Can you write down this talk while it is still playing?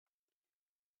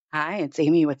Hi, it's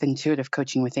Amy with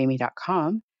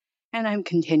intuitivecoachingwithamy.com, and I'm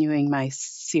continuing my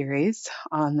series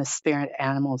on the spirit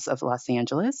animals of Los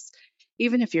Angeles.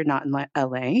 Even if you're not in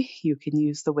LA, you can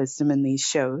use the wisdom in these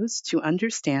shows to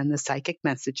understand the psychic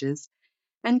messages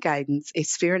and guidance a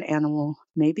spirit animal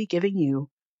may be giving you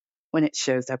when it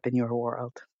shows up in your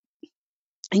world.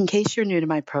 In case you're new to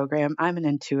my program, I'm an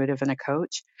intuitive and a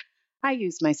coach. I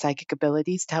use my psychic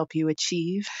abilities to help you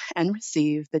achieve and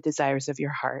receive the desires of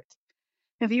your heart.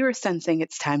 If you are sensing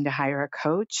it's time to hire a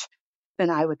coach, then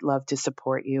I would love to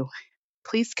support you.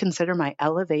 Please consider my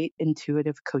Elevate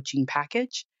Intuitive Coaching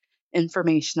Package.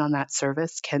 Information on that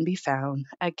service can be found,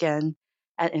 again,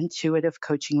 at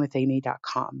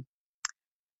intuitivecoachingwithamy.com.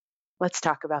 Let's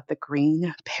talk about the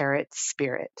green parrot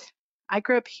spirit. I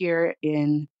grew up here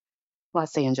in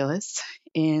Los Angeles,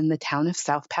 in the town of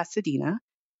South Pasadena,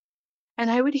 and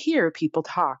I would hear people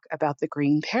talk about the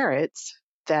green parrots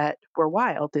that were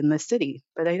wild in the city,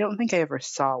 but I don't think I ever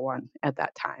saw one at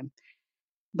that time.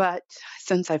 But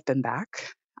since I've been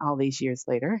back all these years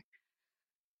later,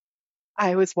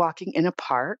 I was walking in a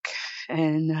park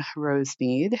in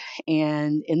Rosemead,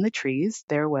 and in the trees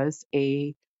there was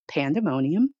a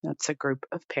pandemonium. That's a group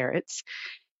of parrots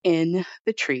in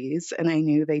the trees, and I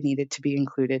knew they needed to be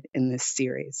included in this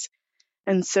series.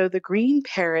 And so the green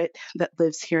parrot that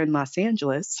lives here in Los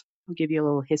Angeles, I'll give you a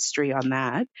little history on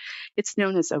that. It's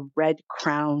known as a red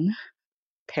crown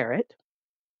parrot,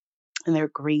 and they're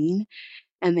green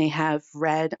and they have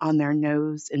red on their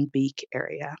nose and beak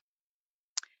area.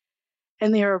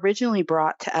 And they were originally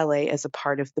brought to LA as a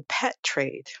part of the pet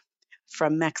trade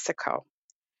from Mexico.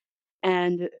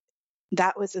 And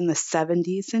that was in the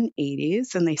 70s and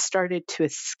 80s, and they started to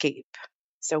escape.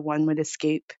 So one would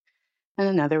escape, and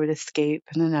another would escape,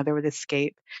 and another would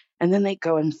escape. And then they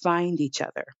go and find each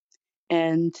other.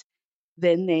 And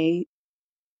then they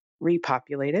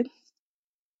repopulated.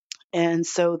 And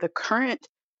so the current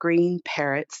green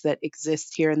parrots that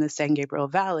exist here in the San Gabriel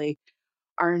Valley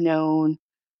are known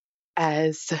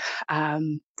as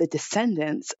the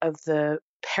descendants of the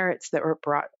parrots that were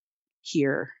brought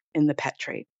here in the pet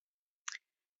trade.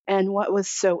 And what was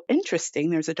so interesting,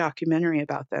 there's a documentary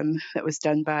about them that was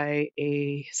done by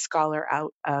a scholar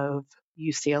out of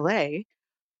UCLA,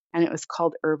 and it was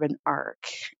called Urban Arc.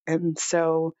 And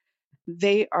so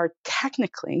they are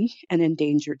technically an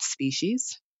endangered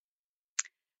species.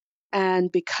 And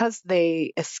because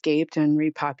they escaped and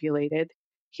repopulated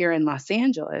here in Los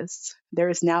Angeles, there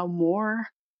is now more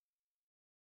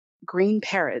green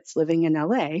parrots living in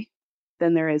LA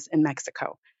than there is in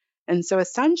Mexico. And so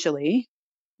essentially,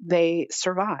 they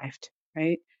survived,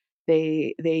 right?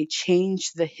 They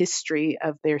changed the history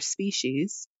of their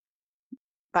species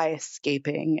by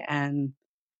escaping and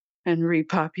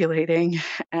repopulating,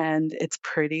 and it's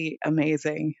pretty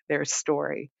amazing, their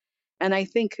story. And I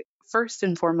think first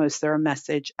and foremost, they're a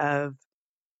message of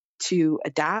to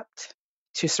adapt,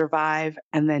 to survive,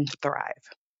 and then thrive.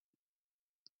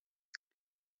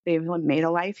 They've made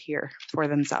a life here for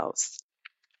themselves.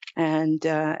 And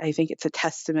I think it's a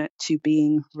testament to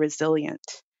being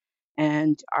resilient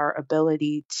and our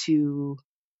ability to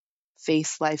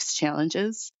face life's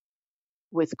challenges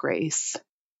with grace.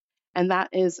 And that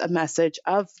is a message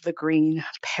of the green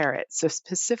parrot. So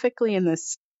specifically in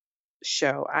this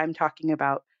show, I'm talking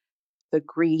about the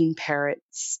green parrot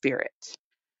spirit.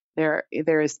 There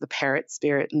is the parrot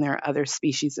spirit, and there are other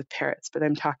species of parrots, but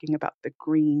I'm talking about the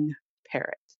green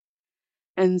parrot.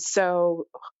 And so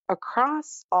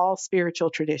across all spiritual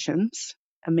traditions,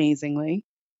 amazingly,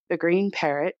 the green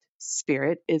parrot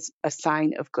spirit is a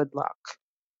sign of good luck.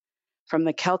 From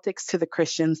the Celtics to the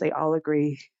Christians, they all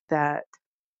agree that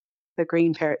the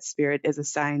green parrot spirit is a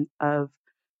sign of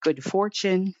good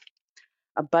fortune,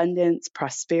 abundance,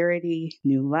 prosperity,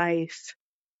 new life,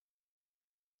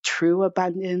 true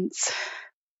abundance,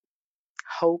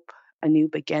 hope, a new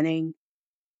beginning.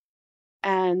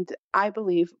 And I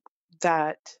believe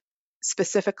that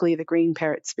specifically the green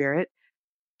parrot spirit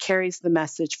carries the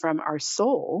message from our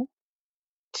soul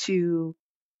to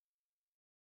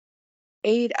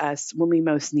aid us when we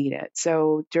most need it.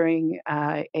 So during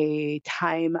a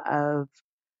time of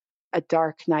a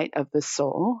dark night of the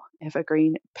soul, if a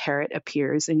green parrot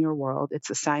appears in your world, it's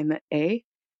a sign that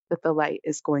that the light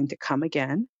is going to come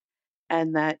again,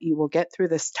 and that you will get through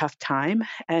this tough time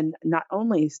and not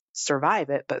only survive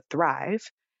it, but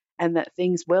thrive, and that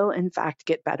things will in fact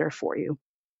get better for you.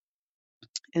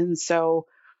 And so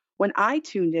when I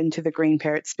tuned into the green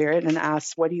parrot spirit and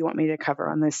asked, what do you want me to cover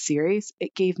on this series?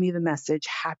 It gave me the message,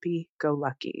 happy go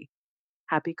lucky.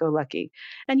 Happy go lucky.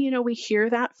 And we hear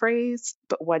that phrase,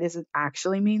 but what does it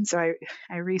actually mean? So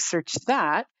I researched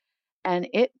that, and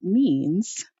it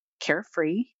means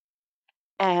carefree,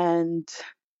 and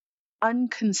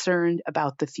unconcerned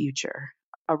about the future,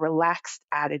 a relaxed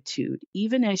attitude,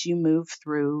 even as you move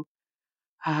through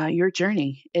your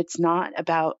journey. It's not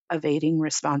about evading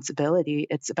responsibility,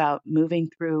 it's about moving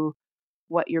through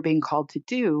what you're being called to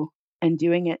do and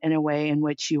doing it in a way in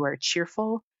which you are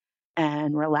cheerful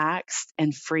and relaxed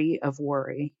and free of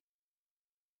worry.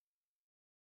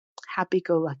 Happy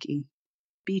go lucky.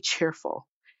 Be cheerful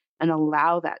and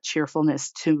allow that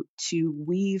cheerfulness to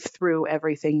weave through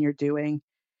everything you're doing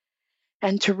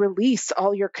and to release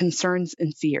all your concerns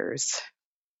and fears.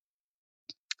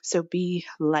 So be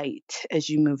light as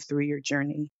you move through your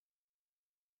journey.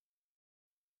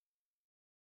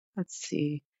 Let's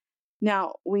see.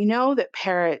 Now, we know that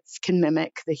parrots can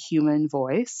mimic the human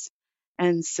voice.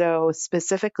 And so,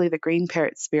 specifically, the green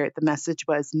parrot spirit, the message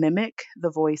was mimic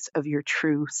the voice of your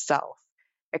true self,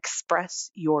 express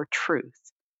your truth,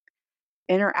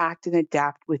 interact and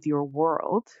adapt with your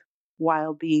world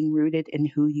while being rooted in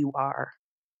who you are.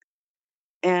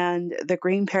 And the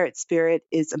green parrot spirit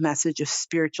is a message of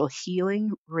spiritual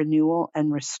healing, renewal,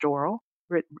 and restoration.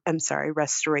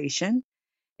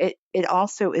 It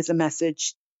also is a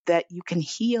message that you can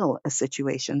heal a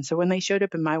situation. So when they showed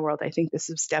up in my world, I think this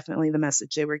is definitely the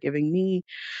message they were giving me.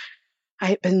 I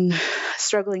had been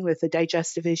struggling with a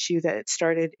digestive issue that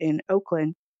started in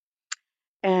Oakland.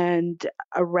 And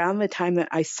around the time that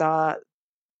I saw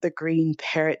the green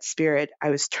parrot spirit,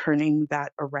 I was turning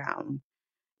that around.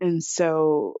 And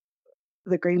so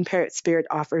the green parrot spirit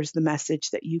offers the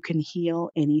message that you can heal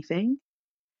anything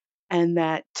and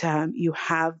that you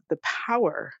have the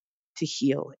power to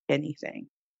heal anything.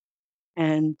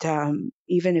 And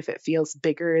even if it feels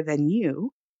bigger than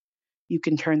you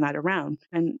can turn that around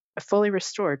and fully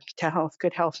restored to health,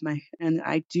 good health. And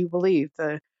I do believe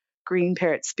the green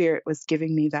parrot spirit was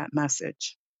giving me that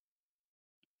message.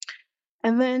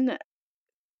 And then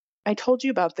I told you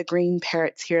about the green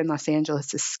parrots here in Los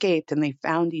Angeles escaped and they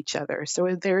found each other.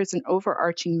 So there is an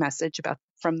overarching message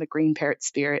from the green parrot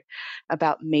spirit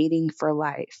about mating for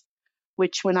life,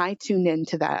 which when I tuned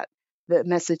into that, the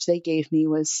message they gave me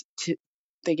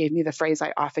they gave me the phrase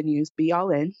I often use, be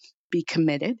all in, be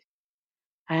committed,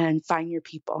 and find your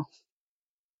people.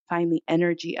 Find the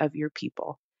energy of your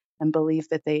people and believe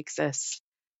that they exist.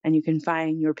 And you can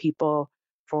find your people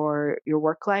for your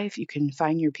work life. You can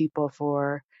find your people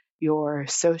for your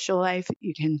social life.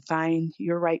 You can find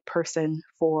your right person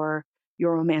for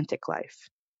your romantic life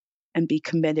and be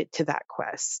committed to that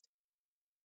quest.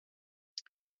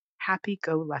 Happy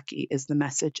go lucky is the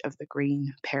message of the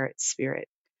green parrot spirit.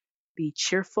 Be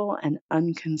cheerful and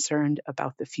unconcerned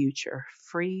about the future,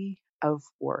 free of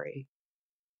worry.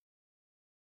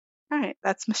 All right,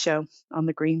 that's my show on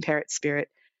the green parrot spirit.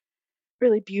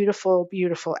 Really beautiful,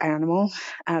 beautiful animal.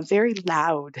 Very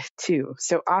loud too.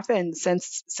 So often,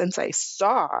 since I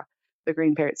saw the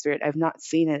green parrot spirit, I've not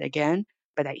seen it again,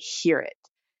 but I hear it,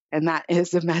 and that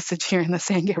is the message here in the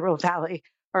San Gabriel Valley.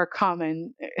 Our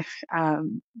common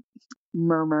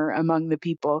murmur among the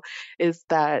people is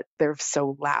that they're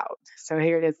so loud. So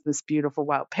here it is. This beautiful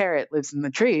wild parrot lives in the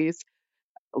trees,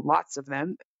 lots of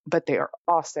them, but they are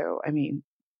also, I mean,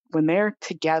 when they're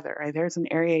together, there's an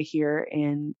area here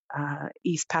in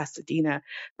East Pasadena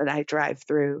that I drive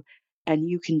through, and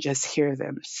you can just hear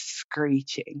them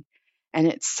screeching. And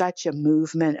it's such a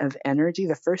movement of energy.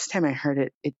 The first time I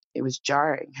heard it was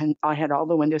jarring. And I had all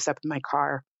the windows up in my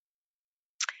car.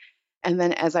 And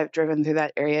then as I've driven through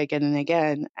that area again and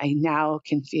again, I now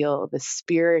can feel the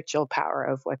spiritual power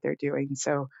of what they're doing.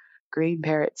 So green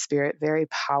parrot spirit, very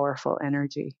powerful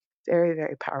energy, very,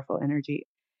 very powerful energy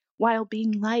while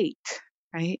being light,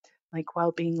 right? Like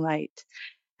while being light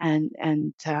and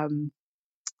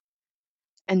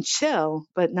chill,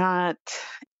 but not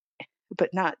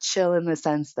chill in the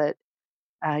sense that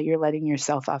you're letting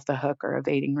yourself off the hook or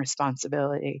evading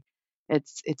responsibility.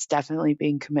 It's definitely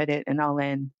being committed and all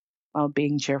in while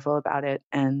being cheerful about it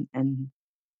and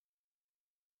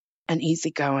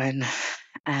easygoing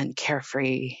and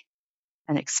carefree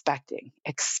and expecting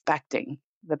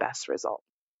the best result.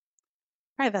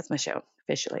 All right, that's my show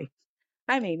officially.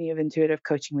 I'm Amy of Intuitive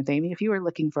Coaching with Amy. If you are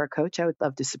looking for a coach, I would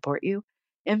love to support you.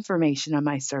 Information on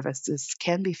my services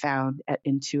can be found at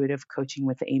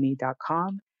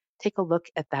intuitivecoachingwithamy.com. Take a look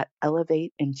at that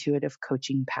Elevate Intuitive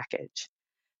Coaching package.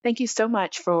 Thank you so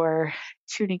much for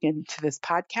tuning into this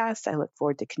podcast. I look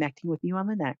forward to connecting with you on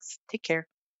the next. Take care.